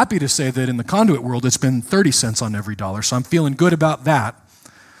dollar. I'm happy to say that in the Conduit world, it's been 30 cents on every dollar, so I'm feeling good about that.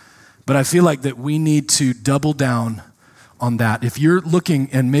 But I feel like that we need to double down on that. If you're looking,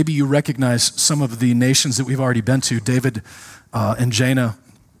 and maybe you recognize some of the nations that we've already been to, David and Jana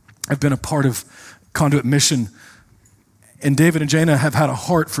have been a part of Conduit mission, and David and Jana have had a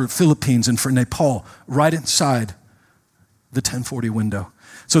heart for Philippines and for Nepal right inside the 1040 window.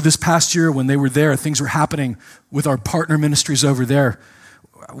 So this past year when they were there, things were happening with our partner ministries over there.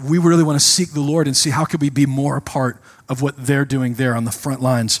 We really want to seek the Lord and see how could we be more a part of what they're doing there on the front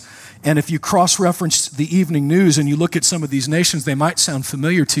lines. And if you cross-reference the evening news and you look at some of these nations, they might sound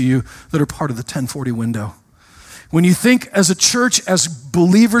familiar to you that are part of the 1040 window. When you think as a church, as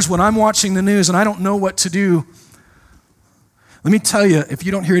believers, when I'm watching the news and I don't know what to do, let me tell you, if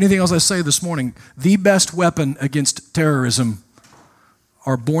you don't hear anything else I say this morning, the best weapon against terrorism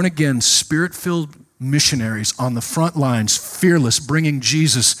are born-again, spirit-filled missionaries on the front lines, fearless, bringing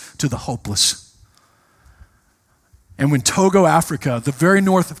Jesus to the hopeless. And when Togo, Africa, the very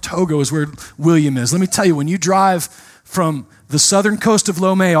north of Togo is where William is. Let me tell you, when you drive from the southern coast of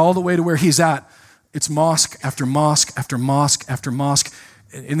Lomé all the way to where he's at, it's mosque after mosque after mosque after mosque.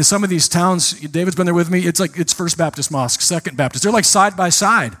 In some of these towns, David's been there with me, it's First Baptist Mosque, Second Baptist. They're like side by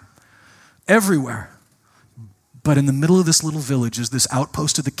side, everywhere. But in the middle of this little village is this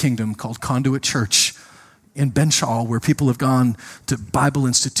outpost of the kingdom called Conduit Church in Benchal, where people have gone to Bible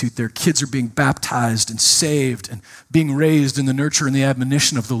Institute. Their kids are being baptized and saved and being raised in the nurture and the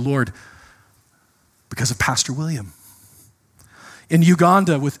admonition of the Lord because of Pastor William. In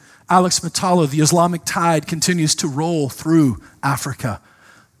Uganda with Alex Matala, the Islamic tide continues to roll through Africa.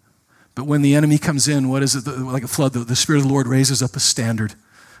 But when the enemy comes in, what is it? Like a flood, the Spirit of the Lord raises up a standard.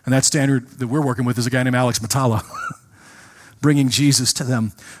 And that standard that we're working with is a guy named Alex Matala, bringing Jesus to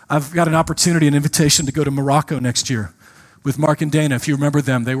them. I've got an opportunity, an invitation to go to Morocco next year with Mark and Dana. If you remember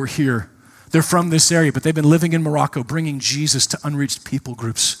them, they were here. They're from this area, but they've been living in Morocco, bringing Jesus to unreached people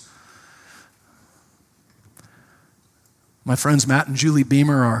groups. My friends Matt and Julie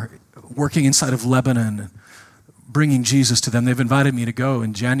Beamer are working inside of Lebanon, bringing Jesus to them. They've invited me to go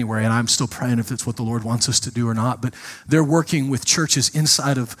in January, and I'm still praying if it's what the Lord wants us to do or not. But they're working with churches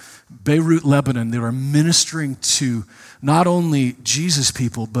inside of Beirut, Lebanon. They are ministering to not only Jesus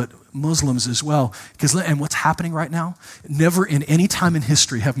people, but Muslims as well. And what's happening right now? Never in any time in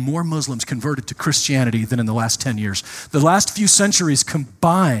history have more Muslims converted to Christianity than in the last 10 years. The last few centuries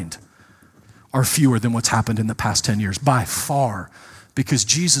combined are fewer than what's happened in the past 10 years, by far, because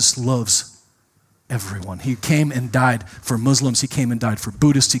Jesus loves everyone. He came and died for Muslims. He came and died for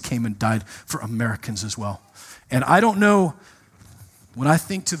Buddhists. He came and died for Americans as well. And I don't know, when I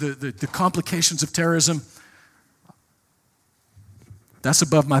think to the complications of terrorism, that's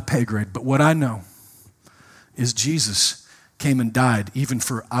above my pay grade. But what I know is Jesus came and died even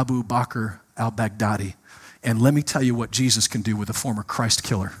for Abu Bakr al-Baghdadi. And let me tell you what Jesus can do with a former Christ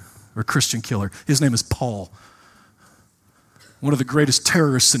killer or Christian killer. His name is Paul, one of the greatest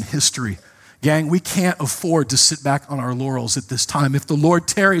terrorists in history. Gang, we can't afford to sit back on our laurels at this time. If the Lord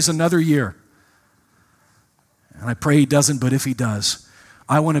tarries another year, and I pray he doesn't, but if he does,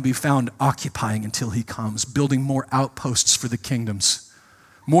 I want to be found occupying until he comes, building more outposts for the kingdoms,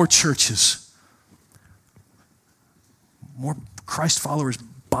 more churches, more Christ followers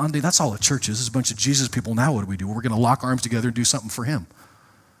bonding. That's all a church is. It's a bunch of Jesus people. Now what do? We're going to lock arms together and do something for him.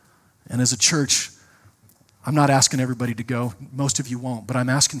 And as a church, I'm not asking everybody to go. Most of you won't, but I'm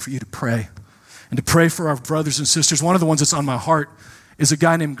asking for you to pray. And to pray for our brothers and sisters. One of the ones that's on my heart is a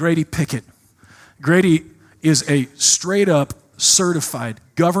guy named Grady Pickett. Grady is a straight up certified,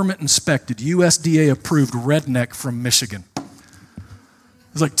 government inspected, USDA approved redneck from Michigan.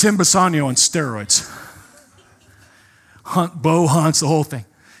 It's like Tim Bassanio on steroids. Bow hunts, the whole thing.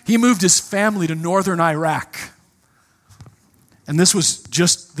 He moved his family to northern Iraq. And this was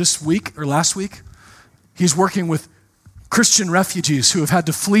just this week or last week. He's working with Christian refugees who have had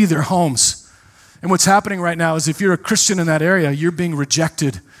to flee their homes. And what's happening right now is if you're a Christian in that area, you're being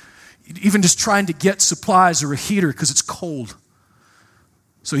rejected. Even just trying to get supplies or a heater because it's cold.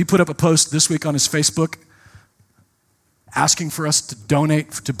 So he put up a post this week on his Facebook asking for us to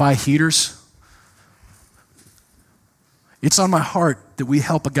donate to buy heaters. It's on my heart that we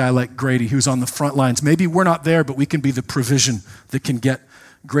help a guy like Grady who's on the front lines. Maybe we're not there, but we can be the provision that can get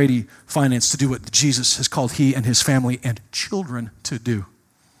Grady finance to do what Jesus has called he and his family and children to do.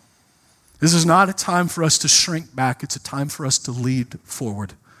 This is not a time for us to shrink back. It's a time for us to lead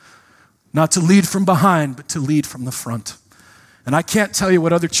forward. Not to lead from behind, but to lead from the front. And I can't tell you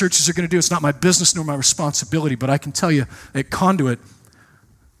what other churches are going to do. It's not my business nor my responsibility, but I can tell you at Conduit,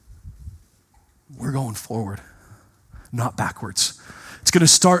 we're going forward, not backwards. It's going to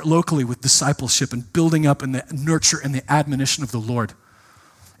start locally with discipleship and building up in the nurture and the admonition of the Lord.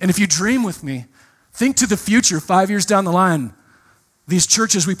 And if you dream with me, think to the future, 5 years down the line, these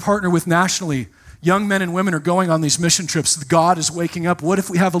churches we partner with nationally, young men and women are going on these mission trips. God is waking up. What if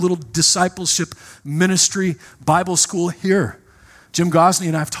we have a little discipleship ministry Bible school here? Jim Gosney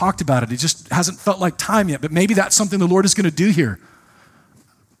and I have talked about it. It just hasn't felt like time yet, but maybe that's something the Lord is going to do here.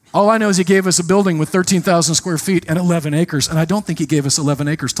 All I know is he gave us a building with 13,000 square feet and 11 acres, and I don't think he gave us 11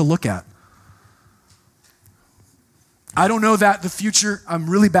 acres to look at. I don't know the future. I'm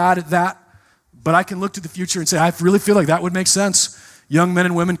really bad at that, but I can look to the future and say, I really feel like that would make sense. Young men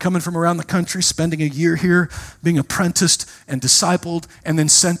and women coming from around the country, spending a year here, being apprenticed and discipled, and then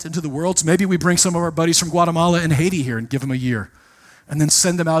sent into the world. So maybe we bring some of our buddies from Guatemala and Haiti here and give them a year, and then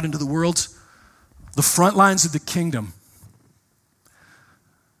send them out into the world. The front lines of the kingdom.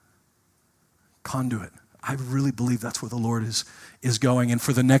 Conduit. I really believe that's where the Lord is going. And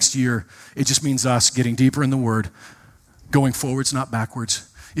for the next year, it just means us getting deeper in the Word, going forwards, not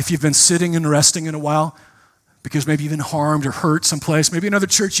backwards. If you've been sitting and resting in a while, because maybe you've been harmed or hurt someplace, maybe another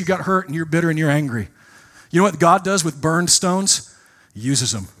church you got hurt and you're bitter and you're angry. You know what God does with burned stones? He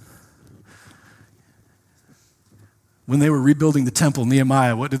uses them. When they were rebuilding the temple,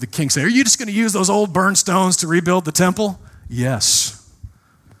 Nehemiah, what did the king say? Are you just going to use those old burned stones to rebuild the temple? Yes.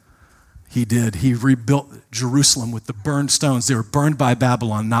 He did. He rebuilt Jerusalem with the burned stones. They were burned by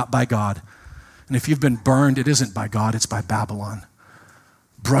Babylon, not by God. And if you've been burned, it isn't by God, it's by Babylon.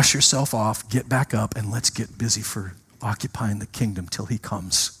 Brush yourself off, get back up, and let's get busy for occupying the kingdom till he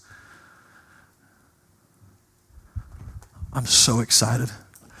comes. I'm so excited.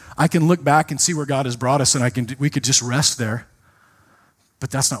 I can look back and see where God has brought us, and we could just rest there.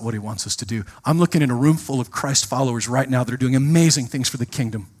 But that's not what he wants us to do. I'm looking in a room full of Christ followers right now that are doing amazing things for the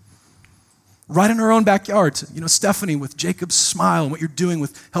kingdom. Right in our own backyards. You know, Stephanie with Jacob's Smile and what you're doing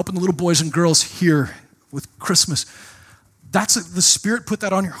with helping the little boys and girls here with Christmas. The Spirit put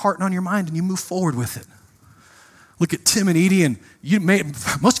that on your heart and on your mind, and you move forward with it. Look at Tim and Edie, and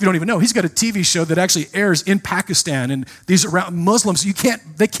most of you don't even know, he's got a TV show that actually airs in Pakistan, and these around Muslims,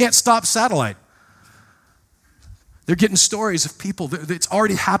 they can't stop satellite. They're getting stories of people. It's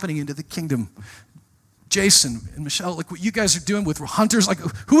already happening into the kingdom. Jason and Michelle, like what you guys are doing with hunters, like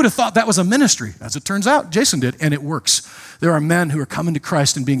who would have thought that was a ministry? As it turns out, Jason did, and it works. There are men who are coming to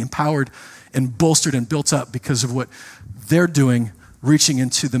Christ and being empowered and bolstered and built up because of what they're doing, reaching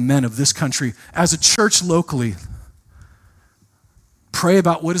into the men of this country. As a church locally, pray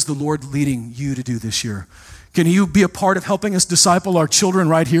about what is the Lord leading you to do this year. Can you be a part of helping us disciple our children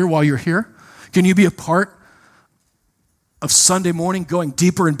right here while you're here? Can you be a part of Sunday morning going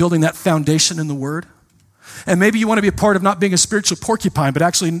deeper and building that foundation in the Word? And maybe you want to be a part of not being a spiritual porcupine, but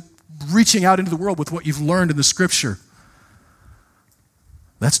actually reaching out into the world with what you've learned in the Scripture.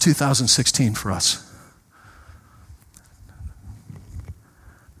 That's 2016 for us.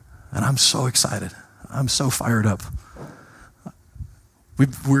 And I'm so excited. I'm so fired up.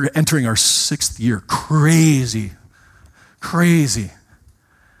 We're entering our 6th year. Crazy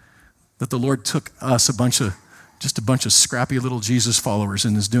that the Lord took us, a bunch of scrappy little Jesus followers,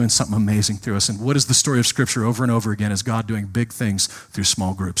 and is doing something amazing through us. And what is the story of Scripture over and over again? Is God doing big things through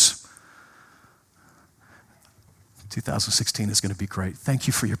small groups. 2016 is going to be great. Thank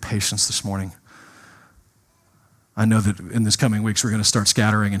you for your patience this morning. I know that in this coming weeks we're going to start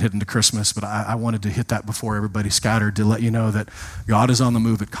scattering and heading to Christmas, but I wanted to hit that before everybody scattered to let you know that God is on the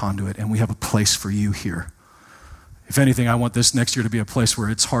move at Conduit, and we have a place for you here. If anything, I want this next year to be a place where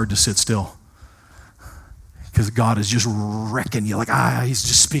it's hard to sit still, because God is just wrecking you. Like, he's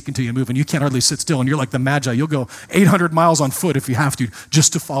just speaking to you, moving. You can't hardly sit still, and you're like the Magi. You'll go 800 miles on foot if you have to,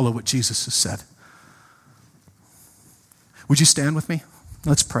 just to follow what Jesus has said. Would you stand with me?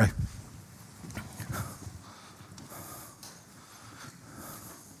 Let's pray.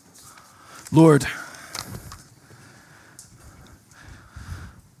 Lord,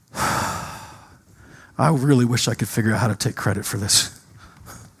 I really wish I could figure out how to take credit for this.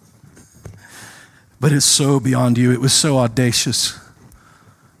 But it's so beyond you. It was so audacious.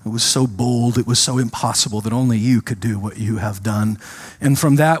 It was so bold. It was so impossible that only you could do what you have done. And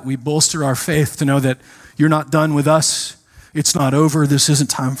from that, we bolster our faith to know that you're not done with us. It's not over. This isn't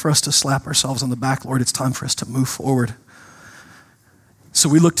time for us to slap ourselves on the back, Lord. It's time for us to move forward. So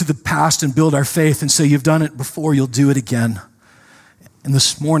we look to the past and build our faith and say, you've done it before, you'll do it again. And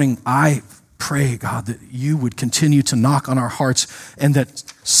this morning, I pray, God, that you would continue to knock on our hearts, and that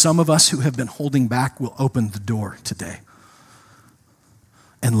some of us who have been holding back will open the door today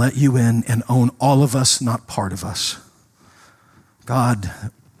and let you in and own all of us, not part of us. God,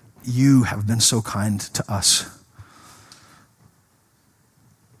 you have been so kind to us.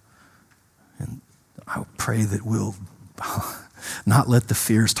 And I pray that we'll not let the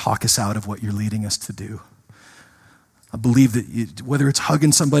fears talk us out of what you're leading us to do. I believe that whether it's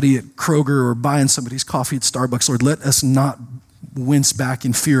hugging somebody at Kroger or buying somebody's coffee at Starbucks, Lord, let us not wince back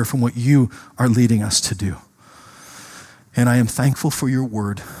in fear from what you are leading us to do. And I am thankful for your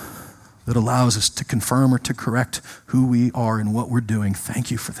word that allows us to confirm or to correct who we are and what we're doing. Thank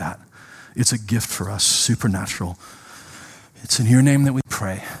you for that. It's a gift for us, supernatural. It's in your name that we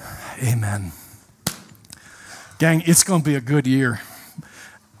pray. Amen. Gang, it's going to be a good year.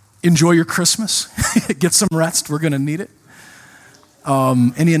 Enjoy your Christmas. Get some rest. We're going to need it.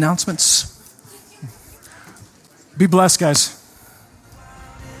 Any announcements? Be blessed, guys.